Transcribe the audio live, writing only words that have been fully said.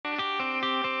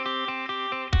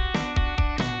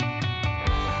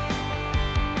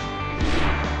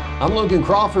I'm Logan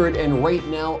Crawford, and right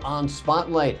now on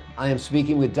Spotlight, I am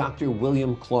speaking with Dr.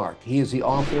 William Clark. He is the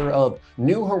author of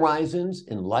New Horizons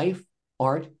in Life,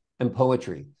 Art, and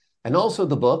Poetry, and also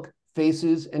the book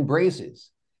Faces and Braces.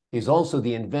 He's also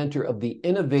the inventor of the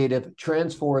innovative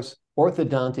Transforce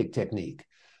orthodontic technique.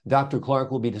 Dr. Clark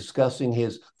will be discussing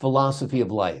his philosophy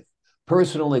of life,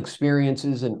 personal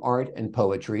experiences in art and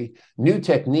poetry, new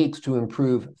techniques to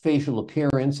improve facial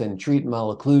appearance and treat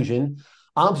malocclusion,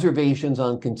 observations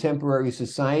on contemporary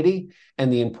society,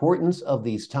 and the importance of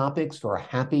these topics for a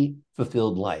happy,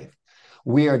 fulfilled life.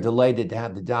 We are delighted to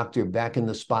have the doctor back in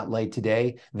the spotlight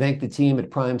today. Thank the team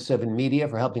at Prime 7 Media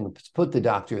for helping put the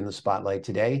doctor in the spotlight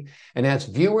today, and ask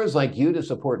viewers like you to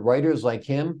support writers like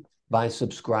him by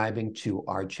subscribing to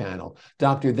our channel.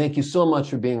 Doctor, thank you so much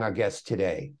for being our guest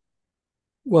today.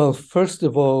 Well, first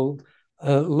of all,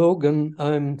 Logan,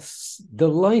 I'm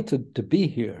delighted to be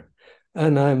here.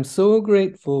 And I'm so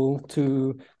grateful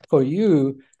for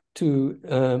you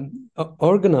to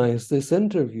organize this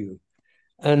interview.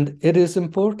 And it is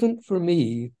important for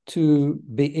me to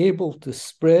be able to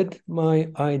spread my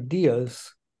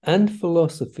ideas and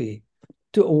philosophy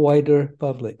to a wider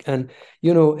public. And,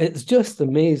 you know, it's just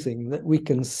amazing that we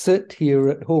can sit here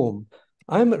at home.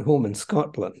 I'm at home in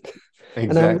Scotland.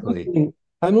 Exactly. And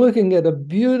I'm looking at a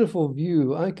beautiful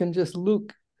view. I can just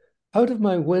look out of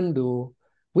my window.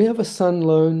 We have a sun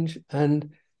lounge,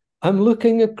 and I'm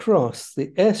looking across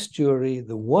the estuary,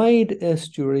 the wide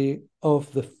estuary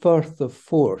of the Firth of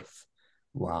Forth.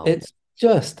 Wow. It's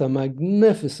just a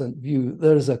magnificent view.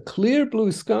 There's a clear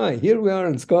blue sky. Here we are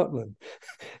in Scotland.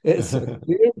 It's a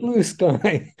clear blue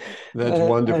sky. That's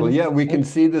wonderful. Yeah, we can and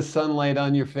see the sunlight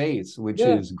on your face, which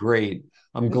yeah, is great.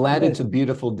 I'm glad yes, it's a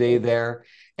beautiful day there.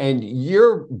 And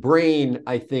your brain,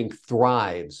 I think,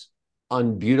 thrives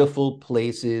on beautiful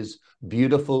places,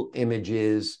 beautiful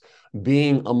images,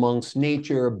 being amongst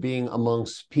nature, being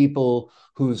amongst people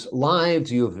whose lives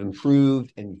you have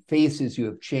improved and faces you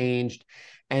have changed.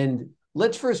 And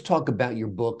let's first talk about your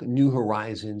book, New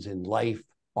Horizons in Life,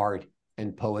 Art,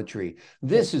 and Poetry.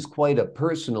 This is quite a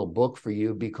personal book for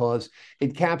you because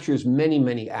it captures many,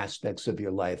 many aspects of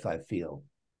your life, I feel.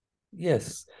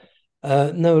 yes.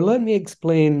 Now, let me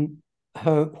explain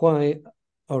why,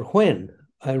 or when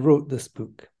I wrote this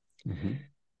book. Mm-hmm.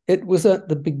 It was at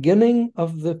the beginning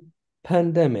of the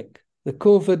pandemic, the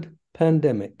COVID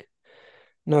pandemic.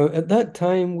 Now, at that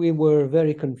time, we were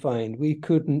very confined. We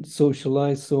couldn't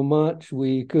socialize so much.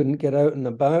 We couldn't get out and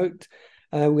about.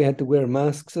 We had to wear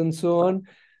masks and so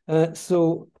on.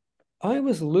 So I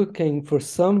was looking for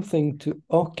something to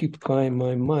occupy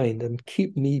my mind and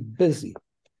keep me busy.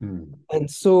 Mm. And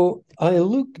so I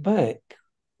looked back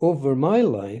over my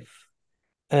life,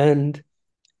 and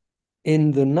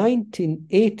in the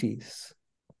 1980s,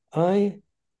 I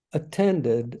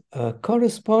attended a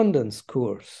correspondence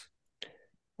course.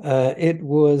 It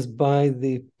was by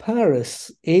the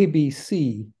Paris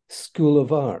ABC School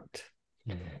of Art.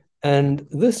 Mm. And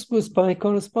this was by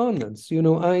correspondence. You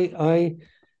know, I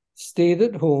stayed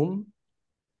at home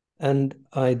and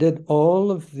I did all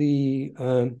of the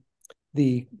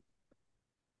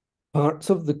parts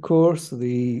of the course,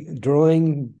 the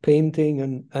drawing,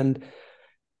 painting, and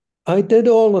I did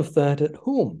all of that at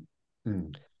home.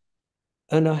 Mm.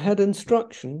 And I had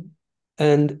instruction.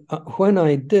 And when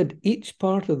I did each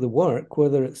part of the work,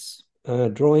 whether it's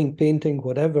drawing, painting,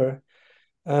 whatever,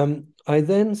 I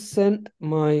then sent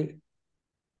my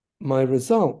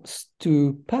results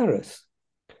to Paris,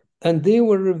 and they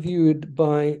were reviewed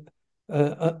by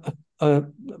a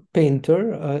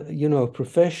painter, you know, a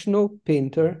professional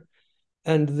painter,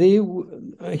 and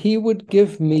he would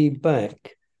give me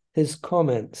back his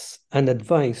comments and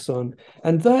advice on,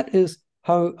 and that is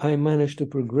how I managed to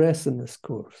progress in this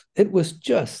course. It was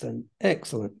just an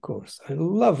excellent course. I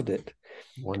loved it.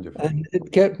 Wonderful. And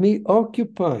it kept me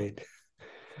occupied.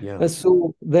 Yeah. And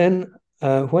so then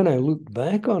when I look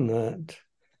back on that,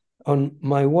 on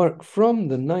my work from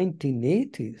the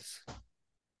 1980s,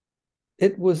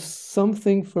 it was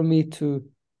something for me to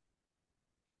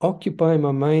occupy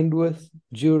my mind with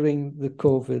during the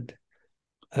COVID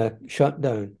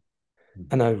shutdown.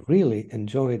 And I really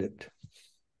enjoyed it.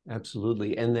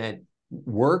 Absolutely. And that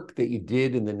work that you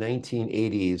did in the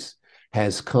 1980s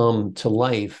has come to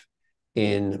life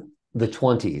in the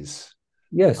 20s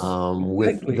Yes, with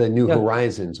exactly. the New Yeah.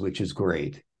 Horizons, which is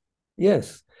great.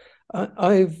 Yes.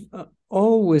 I've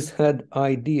always had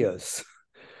ideas,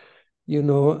 you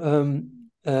know.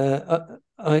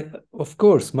 Of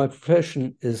course, my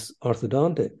profession is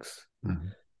orthodontics.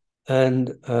 Mhm.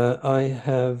 And I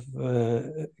have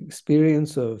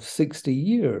experience of 60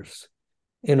 years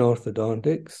in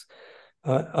orthodontics.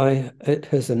 it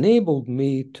has enabled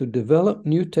me to develop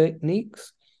new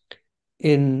techniques.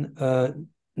 In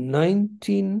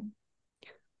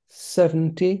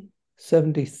 1970,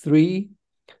 73,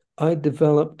 I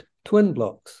developed twin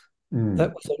blocks.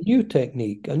 That was a new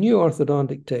technique, a new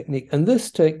orthodontic technique. And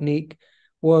this technique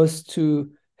was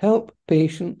to help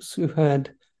patients who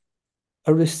had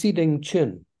a receding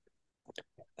chin.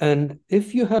 And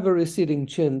if you have a receding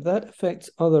chin, that affects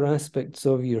other aspects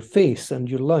of your face and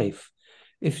your life.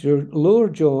 If your lower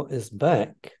jaw is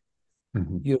back,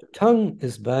 your tongue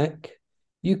is back,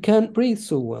 you can't breathe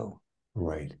so well.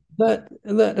 Right. That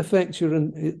affects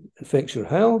your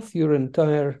health, your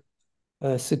entire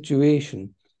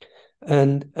situation.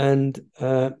 And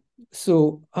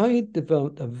so I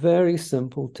developed a very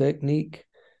simple technique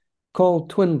called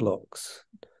twin blocks.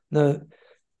 Now,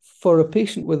 for a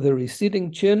patient with a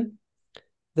receding chin,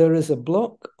 there is a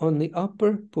block on the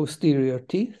upper posterior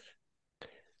teeth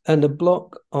and a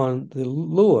block on the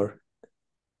lower,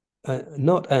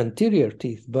 not anterior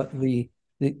teeth, but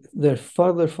they're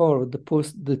further forward,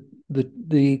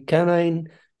 the canine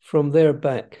from their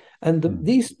back. And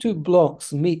these two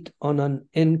blocks meet on an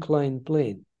inclined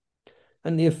plane.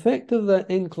 And the effect of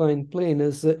that inclined plane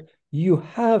is that you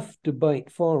have to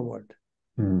bite forward.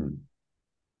 And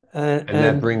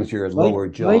that brings your lower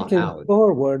jaw biting out.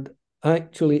 Forward,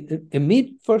 actually,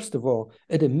 first of all,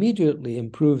 it immediately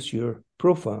improves your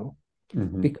profile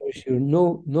because you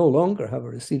no longer have a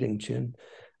receding chin.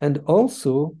 And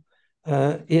also,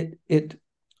 by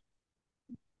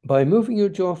moving your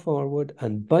jaw forward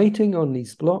and biting on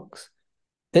these blocks,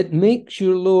 it makes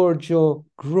your lower jaw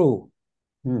grow.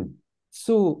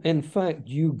 So, in fact,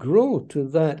 you grow to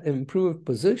that improved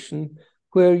position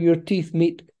where your teeth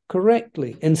meet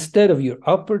correctly, instead of your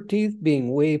upper teeth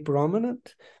being way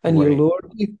prominent and your lower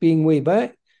teeth being way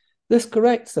back. This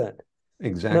corrects that.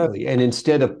 Exactly. Now, and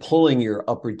instead of pulling your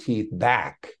upper teeth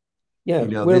back,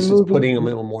 this is putting them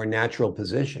in a more natural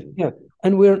position. Yeah.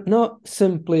 And we're not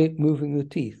simply moving the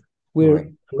teeth.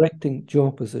 We're correcting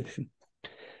jaw position.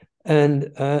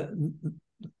 And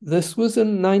this was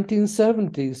in the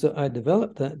 1970s that I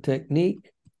developed that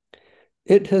technique.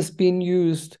 It has been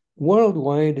used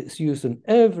worldwide. It's used in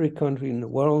every country in the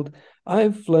world.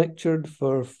 I've lectured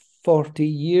for 40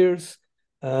 years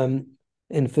in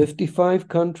 55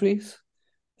 countries.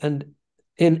 And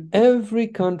in every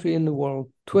country in the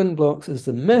world, twin blocks is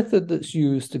the method that's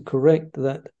used to correct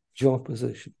that jaw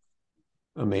position.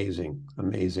 Amazing,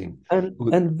 amazing.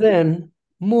 And then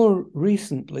more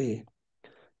recently,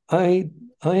 I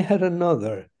had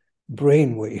another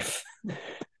brainwave.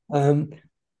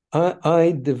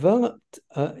 I developed,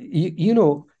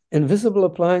 invisible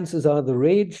appliances are the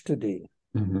rage today.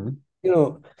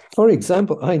 For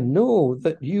example, I know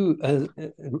that you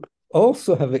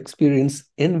also have experienced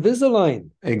Invisalign.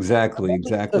 Exactly.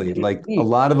 Like a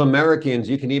lot of Americans,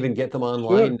 you can even get them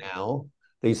online now.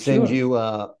 They send you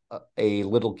a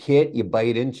little kit, you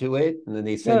bite into it, and then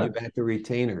they send you back the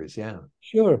retainers. Yeah.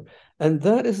 Sure. And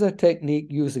that is a technique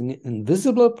using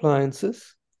invisible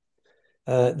appliances,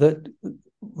 that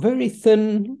very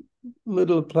thin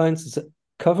little appliances that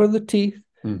cover the teeth.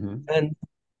 And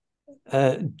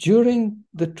during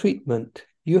the treatment,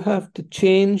 you have to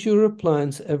change your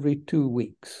appliance every 2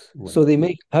 weeks. So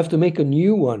they have to make a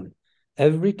new one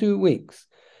every 2 weeks.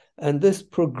 And this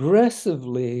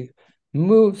progressively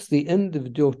moves the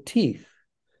individual teeth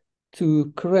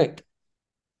to correct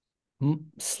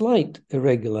slight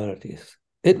irregularities.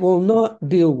 It will not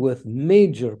deal with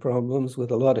major problems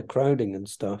with a lot of crowding and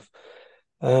stuff.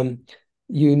 You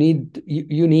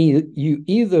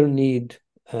either need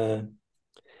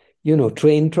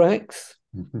train tracks,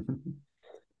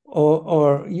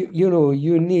 or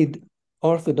you need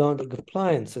orthodontic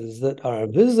appliances that are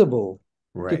visible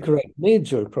to correct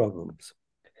major problems.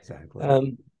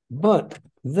 Exactly. But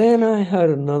then I had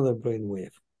another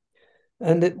brainwave,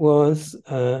 and it was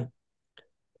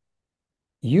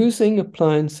using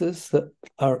appliances that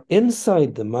are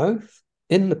inside the mouth,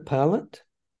 in the palate,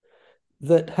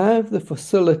 that have the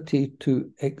facility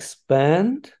to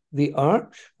expand the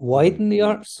arch, widen the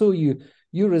arch, so you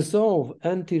resolve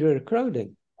anterior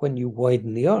crowding when you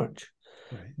widen the arch.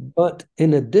 But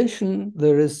in addition,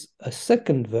 there is a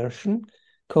second version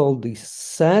called the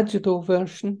sagittal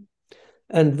version,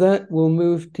 and that will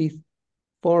move teeth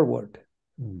forward.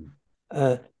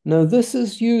 Now, this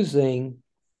is using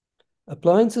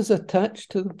appliances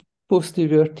attached to the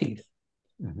posterior teeth,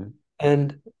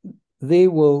 and they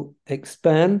will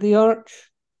expand the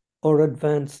arch or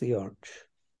advance the arch,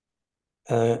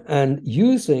 and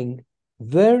using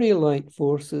very light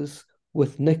forces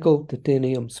with nickel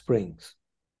titanium springs.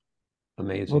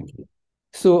 Amazing.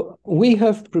 So we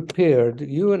have prepared,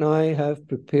 you and I have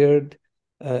prepared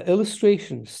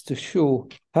illustrations to show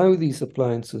how these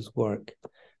appliances work.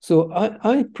 So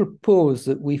I propose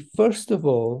that we first of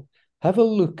all have a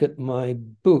look at my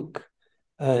book,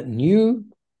 New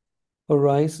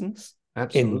Horizons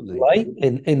Absolutely.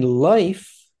 in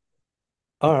life,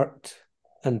 art,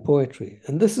 and poetry.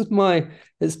 And this is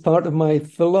it's part of my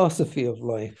philosophy of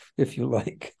life, if you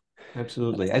like.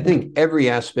 Absolutely. I think every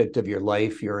aspect of your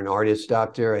life, you're an artist,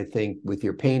 Doctor. I think with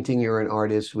your painting, you're an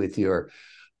artist, with your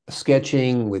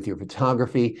sketching, with your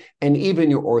photography, and even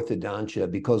your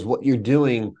orthodontia, because what you're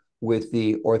doing with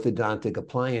the orthodontic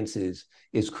appliances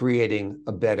is creating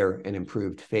a better and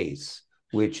improved face,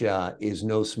 which is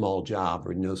no small job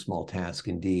or no small task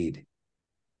indeed.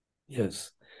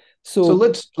 Yes. So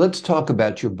So let's talk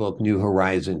about your book, New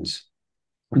Horizons.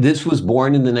 This was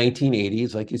born in the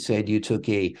 1980s. Like you said, you took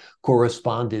a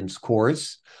correspondence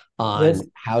course yes,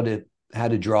 on how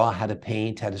to draw, how to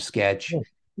paint, how to sketch, yes,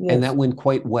 and that yes, went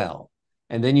quite well.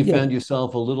 And then you yes, found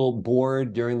yourself a little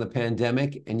bored during the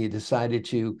pandemic, and you decided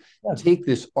to yes. take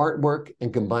this artwork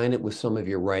and combine it with some of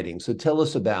your writing. So tell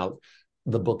us about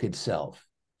the book itself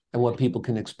and what people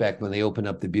can expect when they open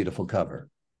up the beautiful cover.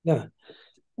 Yeah.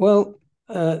 Well,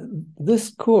 uh,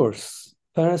 this course,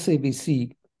 Paris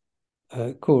ABC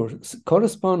course,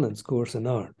 correspondence course in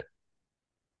art,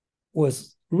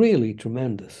 was really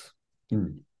tremendous.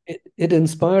 Hmm. It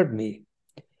inspired me.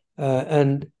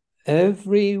 And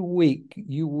every week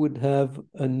you would have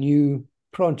a new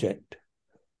project.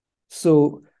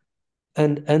 So,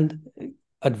 and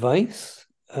advice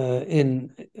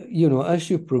in, as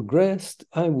you progressed,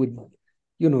 I would,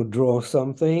 draw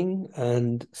something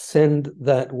and send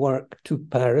that work to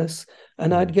Paris,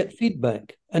 and I'd Hmm. get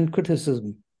feedback and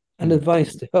criticism and Hmm.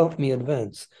 advice to help me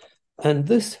advance. And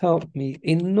this helped me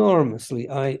enormously.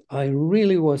 I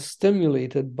really was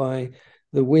stimulated by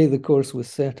the way the course was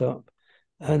set up,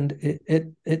 and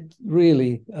it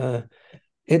really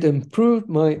it improved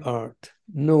my art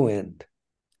no end.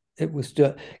 It was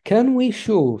just. Can we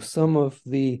show some of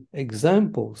the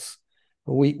examples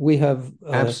we have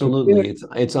Absolutely. prepared?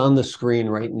 It's on the screen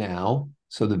right now.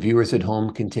 So the viewers at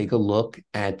home can take a look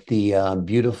at the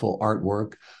beautiful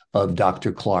artwork of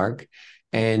Dr. Clark.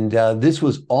 And this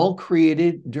was all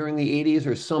created during the 80s,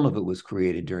 or some of it was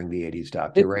created during the 80s,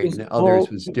 Doctor, It right? was And others all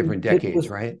was different decades,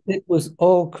 right? it was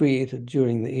all created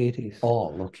during the 80s.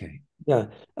 All okay. Yeah,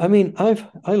 I mean,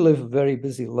 I live a very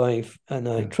busy life, and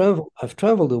Yeah. I've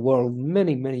traveled the world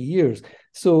many years.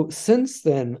 So since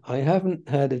then, I haven't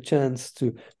had a chance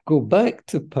to go back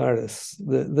to Paris,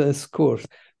 this course.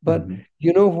 But Mhm.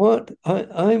 you know what?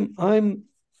 I'm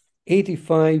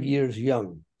 85 years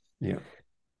young, Yeah.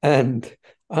 and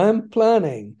I'm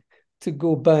planning to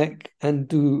go back and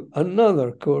do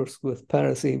another course with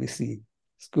Paris ABC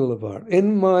School of Art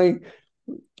in my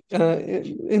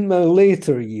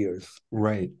later years,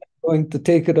 Right. going to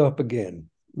take it up again.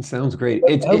 It sounds great.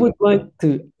 I would like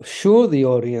to show the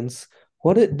audience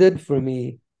what it did for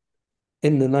me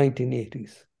in the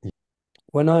 1980s.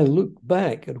 When I look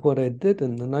back at what I did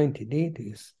in the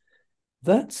 1980s,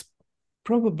 that's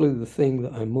probably the thing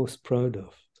that I'm most proud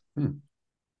of. Hmm,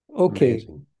 Okay,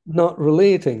 amazing. not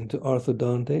relating to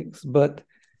orthodontics, but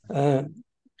uh,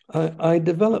 I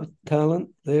developed talent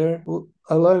there.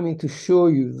 Allow me to show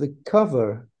you the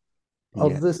cover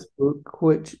of Yes. this book,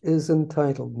 which is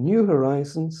entitled New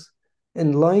Horizons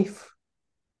in Life,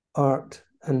 Art,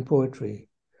 and Poetry.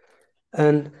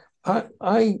 And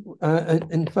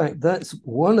in fact, that's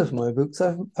one of my books.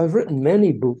 I've written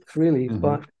many books, really, Hmm.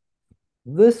 but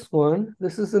this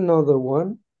is another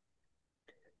one.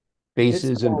 It's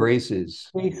Faces and called braces.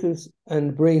 Faces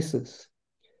and Braces.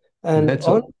 And That's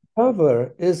on a, the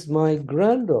cover is my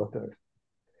granddaughter.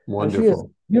 And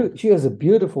wonderful. she has a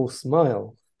beautiful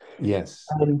smile. Yes.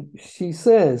 And she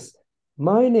says,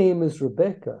 "My name is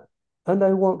Rebecca, and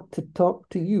I want to talk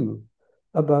to you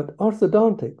about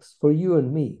orthodontics for you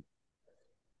and me.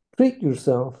 Treat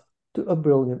yourself to a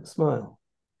brilliant smile."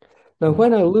 Now, Hmm.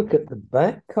 when I look at the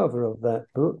back cover of that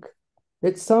book,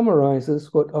 it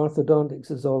summarizes what orthodontics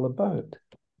is all about.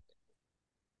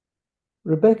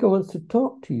 Rebecca wants to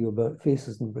talk to you about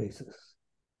faces and braces.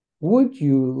 Would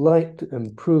you like to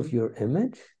improve your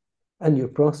image and your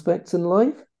prospects in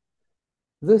life?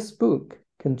 This book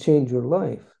can change your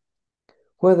life.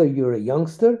 Whether you're a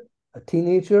youngster, a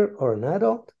teenager, or an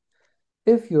adult,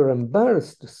 if you're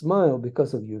embarrassed to smile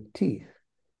because of your teeth,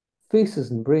 Faces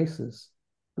and Braces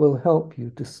will help you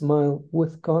to smile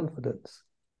with confidence.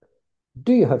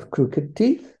 Do you have crooked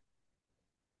teeth?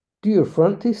 Do your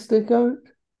front teeth stick out?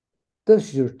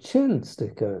 Does your chin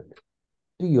stick out?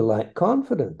 Do you lack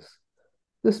confidence?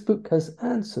 This book has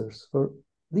answers for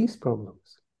these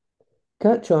problems.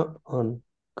 Catch up on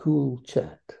cool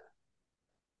chat.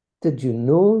 Did you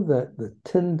know that the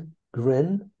tinned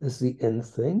grin is the in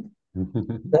thing?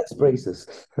 That's braces.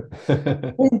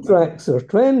 Train tracks are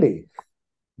trendy.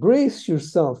 Brace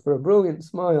yourself for a brilliant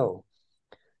smile.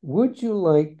 Would you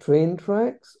like train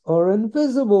tracks or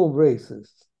invisible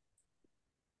braces?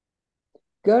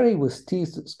 Gary was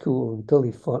teased at school until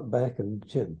he fought back in the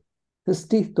gym. His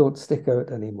teeth don't stick out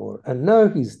anymore, and now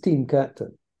he's team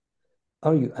captain.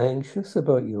 Are you anxious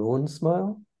about your own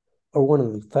smile or one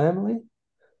of the family?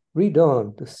 Read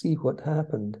on to see what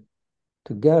happened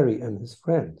to Gary and his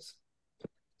friends.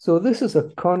 So this is a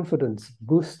confidence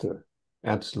booster.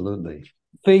 Absolutely.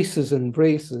 Faces and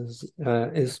braces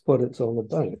is what it's all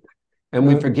about. And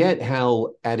we forget how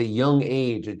at a young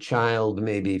age, a child,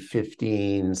 maybe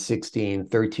 15, 16,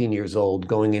 13 years old,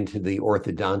 going into the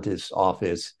orthodontist's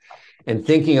office and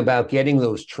thinking about getting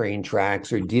those train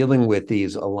tracks or dealing with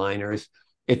these aligners,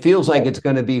 it feels like it's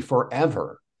going to be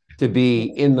forever to be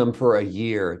in them for a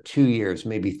year, 2 years,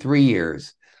 maybe 3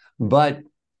 years. But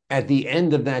at the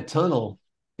end of that tunnel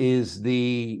is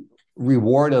the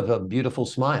reward of a beautiful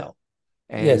smile.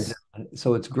 And yes.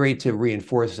 So it's great to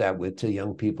reinforce that to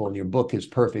young people, and your book is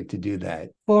perfect to do that.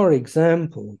 For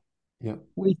example,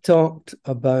 we talked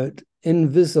about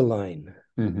Invisalign.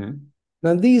 Mm-hmm.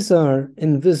 Now, these are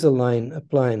Invisalign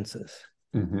appliances.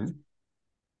 Mm-hmm.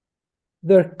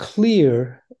 They're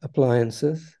clear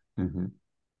appliances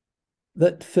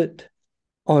that fit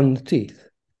on the teeth.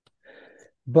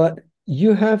 But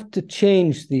you have to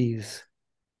change these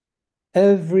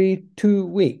every 2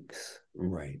 weeks.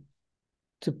 Right.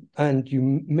 And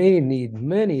you may need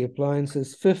many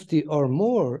appliances, 50 or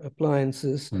more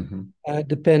appliances,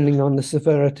 depending on the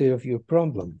severity of your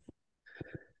problem.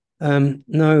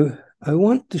 Now, I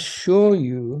want to show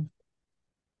you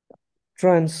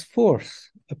Transforce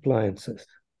appliances.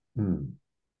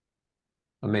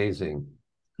 Amazing.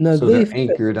 Now, so they're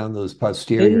anchored on those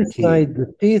posterior inside teeth.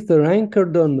 the teeth. They're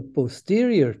anchored on the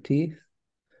posterior teeth.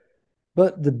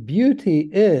 But the beauty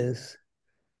is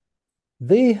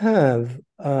they have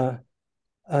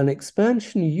an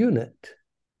expansion unit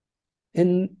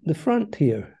in the front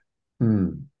here.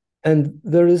 And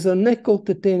there is a nickel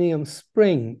titanium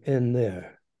spring in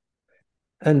there.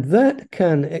 And that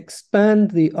can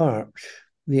expand the arch,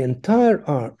 the entire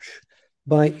arch,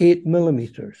 by 8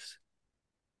 millimeters.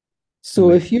 So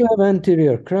if you have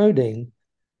anterior crowding,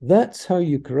 that's how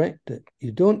you correct it.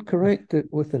 You don't correct it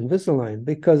with Invisalign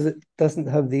because it doesn't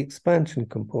have the expansion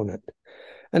component.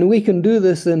 And we can do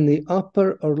this in the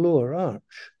upper or lower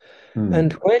arch.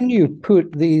 And when you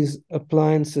put these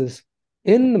appliances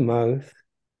in the mouth,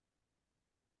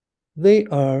 they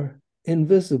are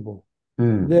invisible.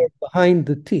 They're behind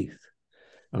the teeth.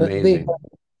 Amazing. But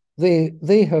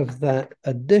they have that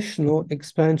additional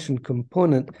expansion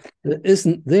component that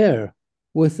isn't there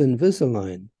with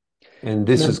Invisalign. And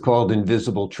this is called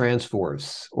invisible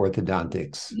transforce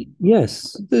orthodontics.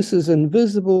 Yes, this is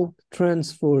invisible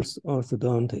transforce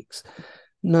orthodontics.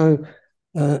 Now,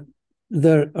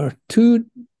 there are two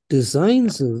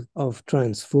designs of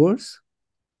transforce.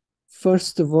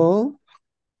 First of all,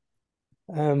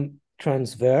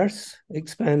 transverse,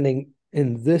 expanding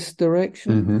in this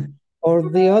direction,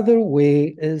 or the other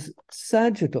way is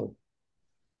sagittal.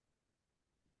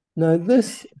 Now,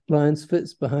 this appliance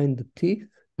fits behind the teeth,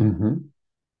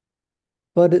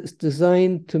 but it's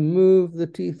designed to move the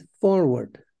teeth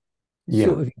forward.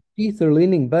 So if your teeth are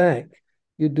leaning back,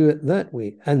 you do it that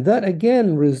way. And that,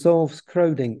 again, resolves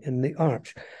crowding in the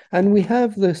arch. And we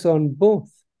have this on both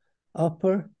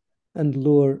upper and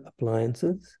lower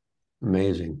appliances.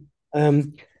 Amazing.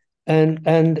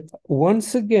 And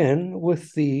once again,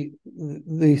 with the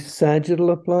sagittal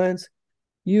appliance,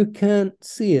 you can't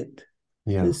see it.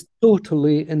 It's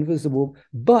totally invisible,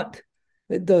 but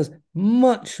it does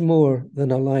much more than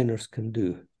aligners can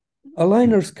do.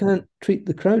 Aligners can't treat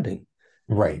the crowding.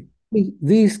 Right.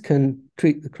 These can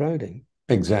treat the crowding.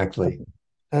 Exactly.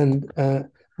 And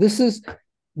this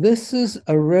is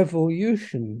a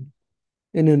revolution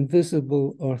in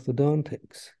invisible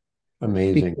orthodontics.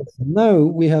 Amazing. Because now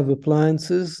we have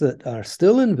appliances that are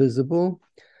still invisible,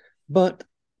 but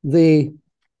they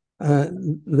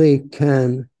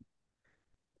can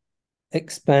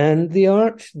expand the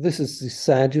arch. This is the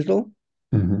sagittal,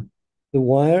 the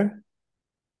wire.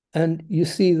 And you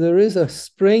see there is a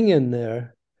spring in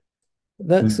there.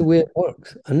 That's the way it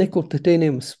works, a nickel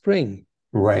titanium spring.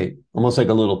 Right. Almost like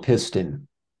a little piston.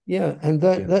 Yeah, and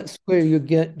that's where you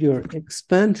get your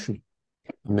expansion.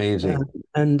 Amazing.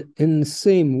 And in the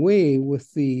same way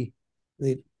with the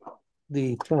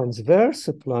transverse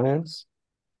appliance,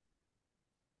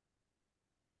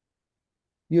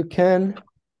 you can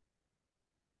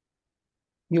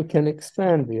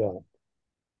expand the arch.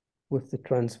 With the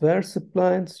transverse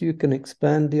appliance, you can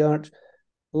expand the arch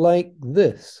like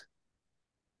this.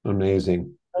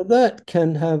 Amazing. Now that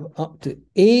can have up to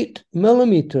 8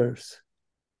 millimeters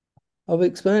of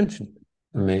expansion.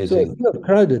 Amazing. So if you have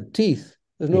crowded teeth,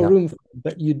 there's no room for it,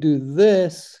 but you do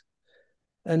this,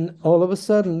 and all of a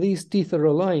sudden these teeth are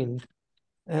aligned,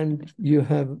 and you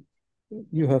have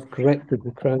corrected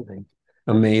the crowding.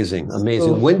 Amazing. Amazing.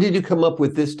 So, when did you come up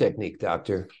with this technique,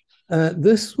 doctor?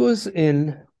 This was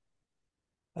in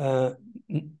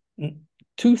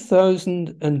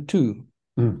 2002.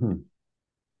 Mm-hmm.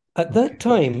 At that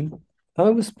time, I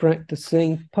was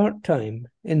practicing part-time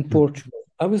in Portugal.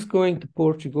 I was going to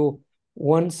Portugal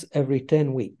once every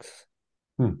 10 weeks.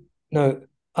 Now,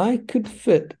 I could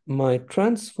fit my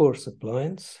Transforce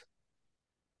appliance.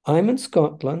 I'm in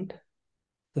Scotland.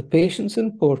 The patient's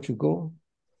in Portugal.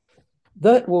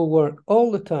 That will work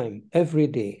all the time, every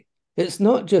day. It's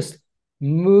not just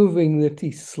moving the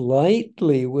teeth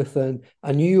slightly with a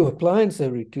new appliance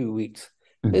every 2 weeks.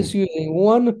 It's using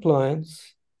one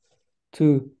appliance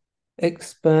to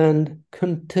expand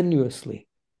continuously.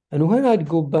 And when I'd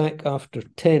go back after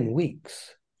 10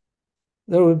 weeks,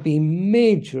 there would be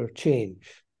major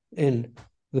change in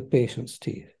the patient's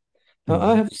teeth. Now,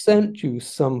 I have sent you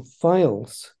some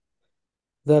files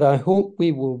that I hope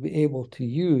we will be able to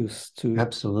use to...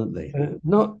 Absolutely.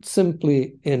 Not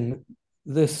simply in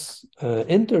this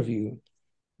interview,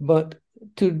 but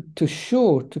to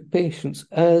show to patients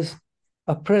as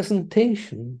a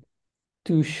presentation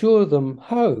to show them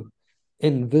how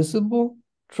invisible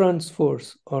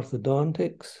transverse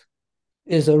orthodontics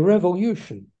is a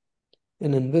revolution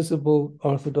in invisible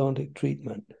orthodontic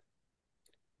treatment.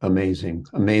 Amazing.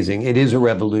 Amazing. It is a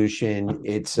revolution.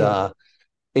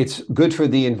 It's good for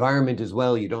the environment as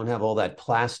well. You don't have all that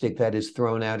plastic that is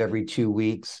thrown out every 2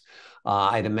 weeks.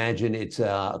 I'd imagine it's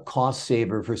a cost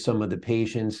saver for some of the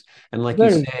patients. And like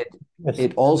you said,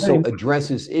 it also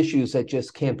addresses issues that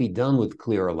just can't be done with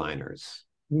clear aligners.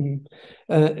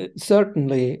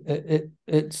 Certainly,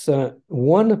 it's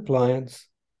one appliance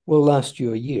will last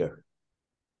you a year.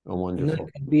 Oh, wonderful. And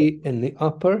that can be in the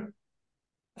upper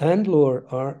and lower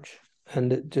arch,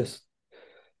 and it just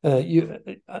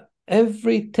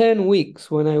every 10 weeks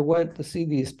when I went to see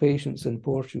these patients in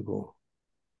Portugal,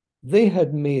 they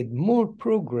had made more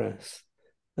progress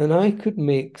than I could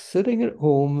make sitting at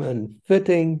home and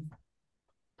fitting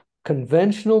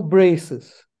conventional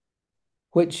braces,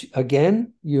 which,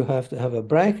 again, you have to have a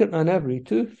bracket on every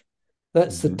tooth.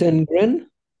 That's the tin grin.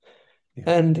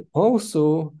 And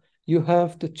also, you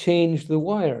have to change the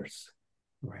wires.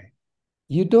 Right.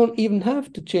 You don't even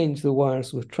have to change the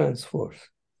wires with Transforce.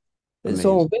 It's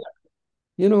all there.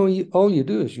 You know, all you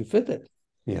do is you fit it.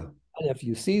 Yeah. And if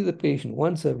you see the patient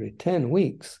once every 10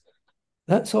 weeks,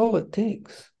 that's all it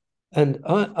takes. And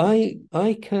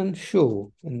I can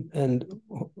show, and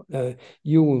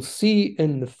you will see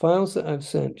in the files that I've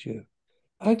sent you,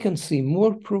 I can see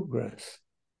more progress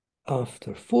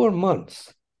after 4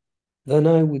 months than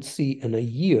I would see in a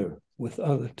year with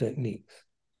other techniques.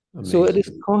 Amazing. So it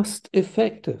is cost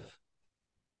effective.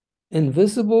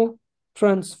 Invisible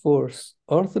Transforce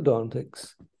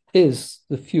orthodontics is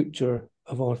the future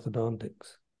of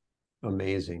orthodontics.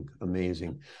 Amazing,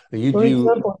 amazing. For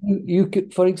example,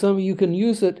 you can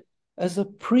use it as a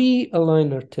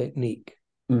pre-aligner technique.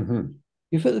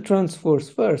 You fit the Transforce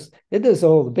first. It does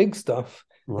all the big stuff,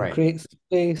 and creates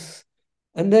space,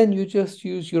 and then you just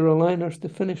use your aligners to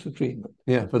finish the treatment.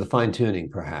 Yeah, for the fine-tuning,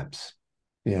 perhaps.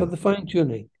 Yeah. For the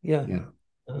fine-tuning, yeah.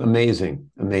 Amazing,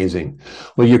 amazing.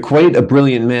 Well, you're quite a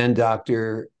brilliant man,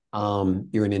 doctor.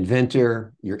 You're an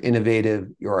inventor, you're innovative,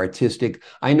 you're artistic.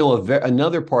 I know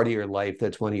another part of your life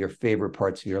that's one of your favorite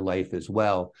parts of your life as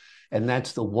well, and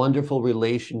that's the wonderful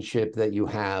relationship that you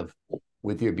have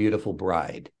with your beautiful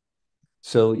bride.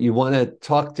 So you want to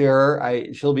talk to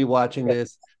her? She'll be watching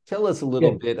this. Tell us a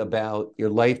little bit about your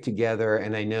life together.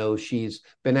 And I know she's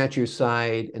been at your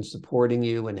side and supporting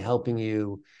you and helping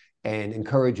you and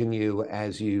encouraging you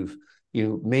as you've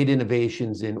made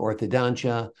innovations in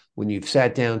orthodontia. When you've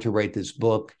sat down to write this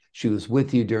book, she was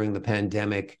with you during the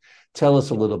pandemic. Tell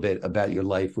us a little bit about your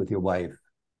life with your wife.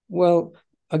 Well,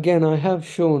 again, I have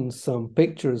shown some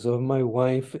pictures of my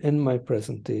wife in my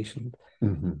presentation.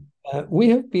 We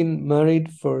have been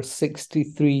married for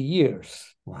 63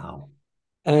 years. Wow.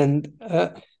 And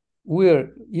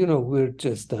we're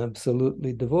just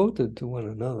absolutely devoted to one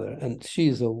another. And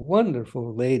she's a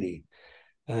wonderful lady.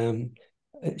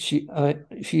 She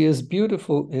is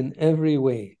beautiful in every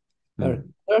way. Her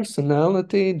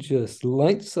personality just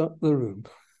lights up the room.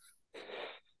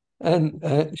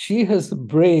 And she has a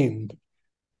brain.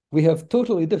 We have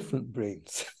totally different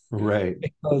brains. Right.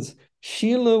 Because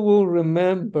Sheila will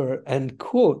remember and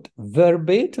quote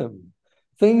verbatim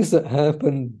things that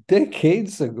happened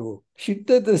decades ago. She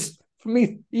did this for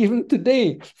me even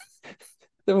today.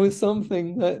 There was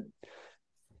something that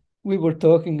we were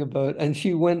talking about, and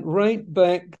she went right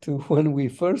back to when we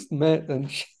first met. And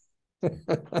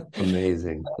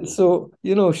Amazing. so,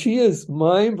 you know, she is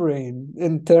my brain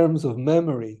in terms of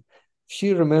memory.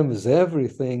 She remembers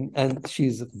everything, and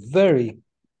she's very,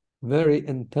 very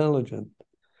intelligent.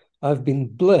 I've been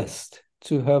blessed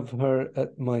to have her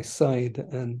at my side,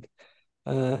 and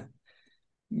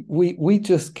we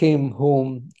just came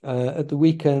home at the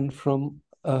weekend from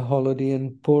a holiday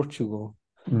in Portugal,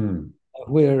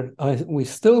 where we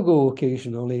still go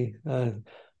occasionally, and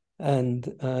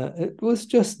it was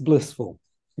just blissful.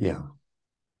 Yeah.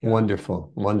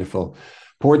 Wonderful, wonderful.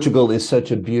 Portugal is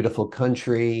such a beautiful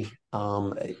country.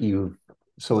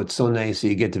 So it's so nice that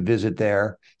you get to visit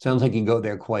there. Sounds like you go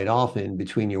there quite often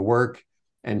between your work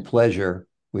and pleasure,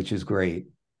 which is great.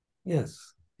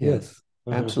 Yes, Yeah, yes.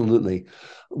 absolutely.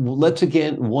 Well, let's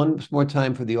again, one more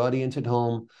time for the audience at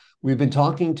home. We've been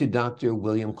talking to Dr.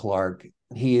 William Clark.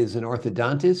 He is an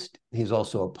orthodontist. He's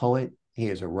also a poet. He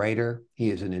is a writer.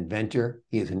 He is an inventor.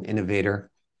 He is an innovator.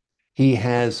 He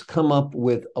has come up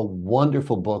with a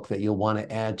wonderful book that you'll want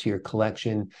to add to your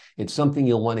collection. It's something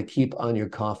you'll want to keep on your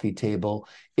coffee table.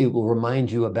 It will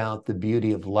remind you about the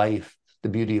beauty of life, the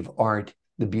beauty of art,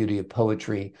 the beauty of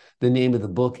poetry. The name of the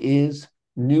book is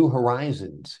New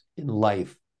Horizons in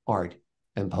Life, Art,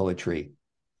 and Poetry.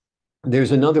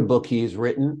 There's another book he's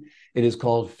written. It is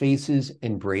called Faces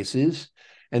and Braces.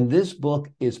 And this book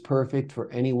is perfect for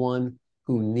anyone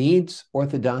who needs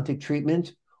orthodontic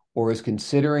treatment or is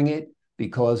considering it,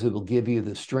 because it will give you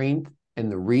the strength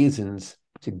and the reasons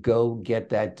to go get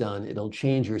that done. It'll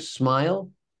change your smile.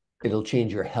 It'll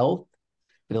change your health.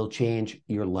 It'll change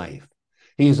your life.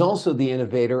 He is also the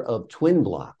innovator of Twin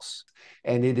Blocks,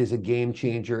 and it is a game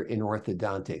changer in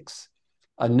orthodontics.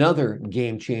 Another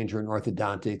game changer in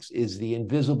orthodontics is the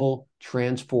invisible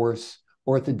transforce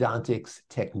orthodontics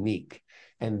technique.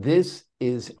 And this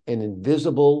is an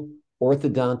invisible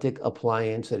orthodontic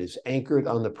appliance that is anchored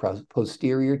on the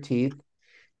posterior teeth,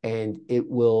 and it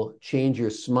will change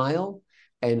your smile,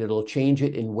 and it'll change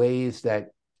it in ways that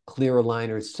clear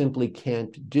aligners simply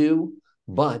can't do,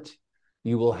 but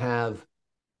you will have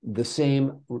the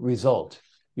same result.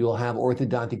 You'll have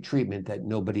orthodontic treatment that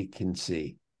nobody can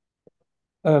see.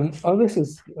 This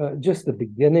is just the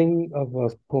beginning of a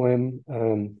poem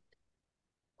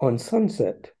on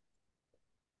sunset.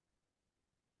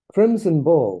 Crimson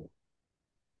ball,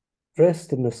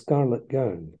 dressed in a scarlet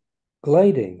gown,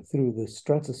 gliding through the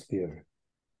stratosphere.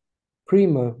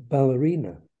 Prima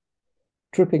ballerina,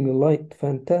 tripping the light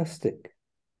fantastic,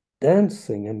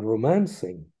 dancing and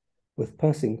romancing with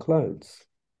passing clouds,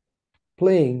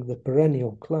 playing the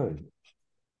perennial clown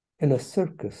in a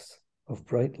circus of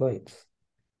bright lights,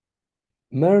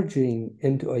 merging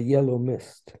into a yellow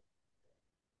mist,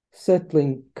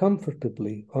 settling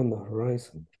comfortably on the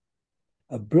horizon.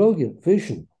 A brilliant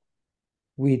vision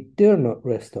we dare not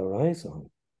rest our eyes on,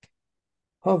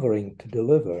 hovering to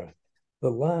deliver the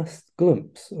last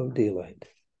glimpse of daylight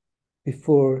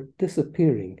before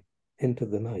disappearing into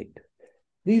the night.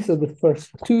 These are the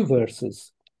first two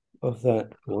verses of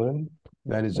that poem.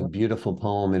 That is a beautiful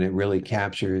poem, and it really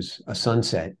captures a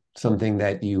sunset, something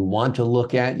that you want to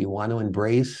look at, you want to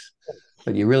embrace,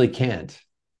 but you really can't.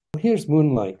 Here's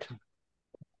moonlight.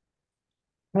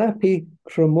 Happy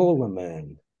Cremola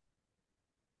Man.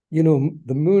 You know,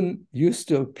 the moon used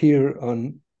to appear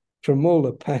on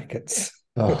tremola packets.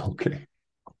 Oh, okay.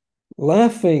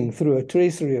 Laughing through a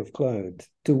tracery of cloud,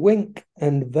 to wink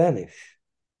and vanish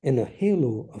in a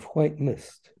halo of white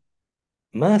mist.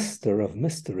 Master of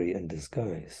mystery and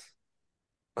disguise.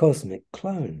 Cosmic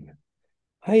clown,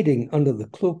 hiding under the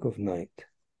cloak of night,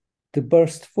 to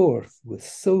burst forth with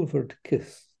silvered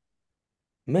kiss.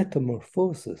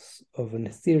 Metamorphosis of an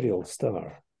ethereal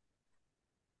star.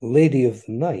 Lady of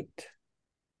the night,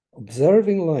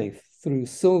 observing life through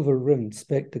silver-rimmed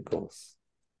spectacles,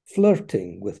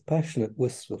 flirting with passionate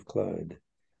wisps of cloud,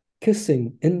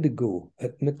 kissing indigo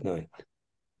at midnight.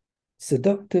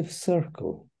 Seductive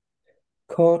circle,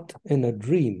 caught in a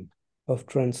dream of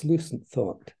translucent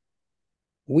thought,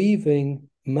 weaving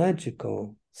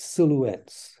magical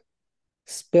silhouettes,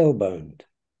 spellbound.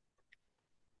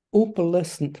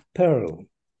 Opalescent pearl,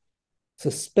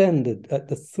 suspended at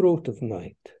the throat of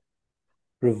night,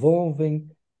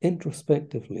 revolving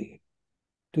introspectively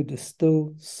to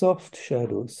distill soft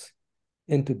shadows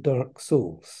into dark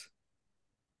souls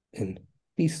in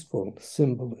peaceful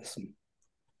symbolism.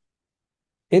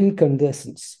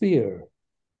 Incandescent sphere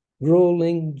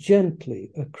rolling gently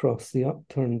across the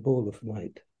upturned bowl of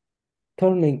light,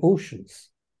 turning oceans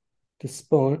to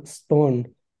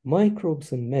spawn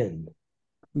microbes and men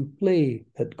who play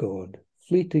at God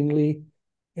fleetingly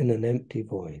in an empty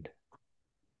void.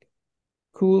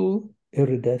 Cool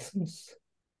iridescence,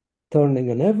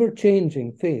 turning an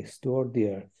ever-changing face toward the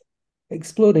earth,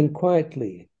 exploding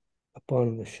quietly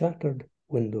upon the shattered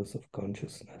windows of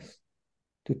consciousness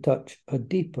to touch a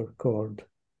deeper chord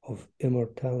of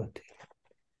immortality.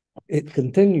 It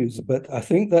continues, but I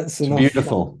think that's enough.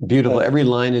 Beautiful, beautiful. Every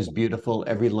line is beautiful.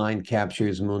 Every line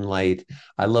captures moonlight.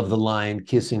 I love the line,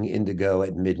 kissing indigo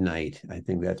at midnight. I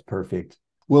think that's perfect.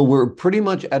 Well, we're pretty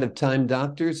much out of time,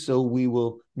 Doctor, so we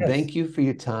will thank you for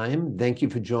your time. Thank you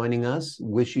for joining us.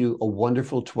 Wish you a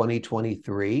wonderful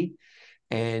 2023.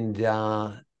 And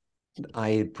I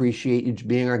appreciate you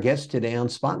being our guest today on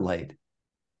Spotlight.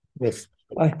 Yes,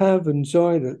 I have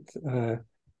enjoyed it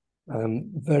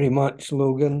very much,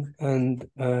 Logan, and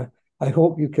I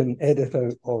hope you can edit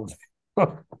out all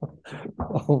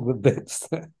the bits.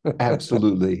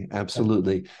 Absolutely,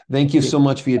 absolutely. Thank you so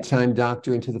much for your time,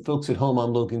 Doctor. And to the folks at home,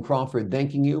 I'm Logan Crawford,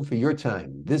 thanking you for your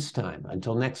time this time.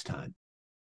 Until next time.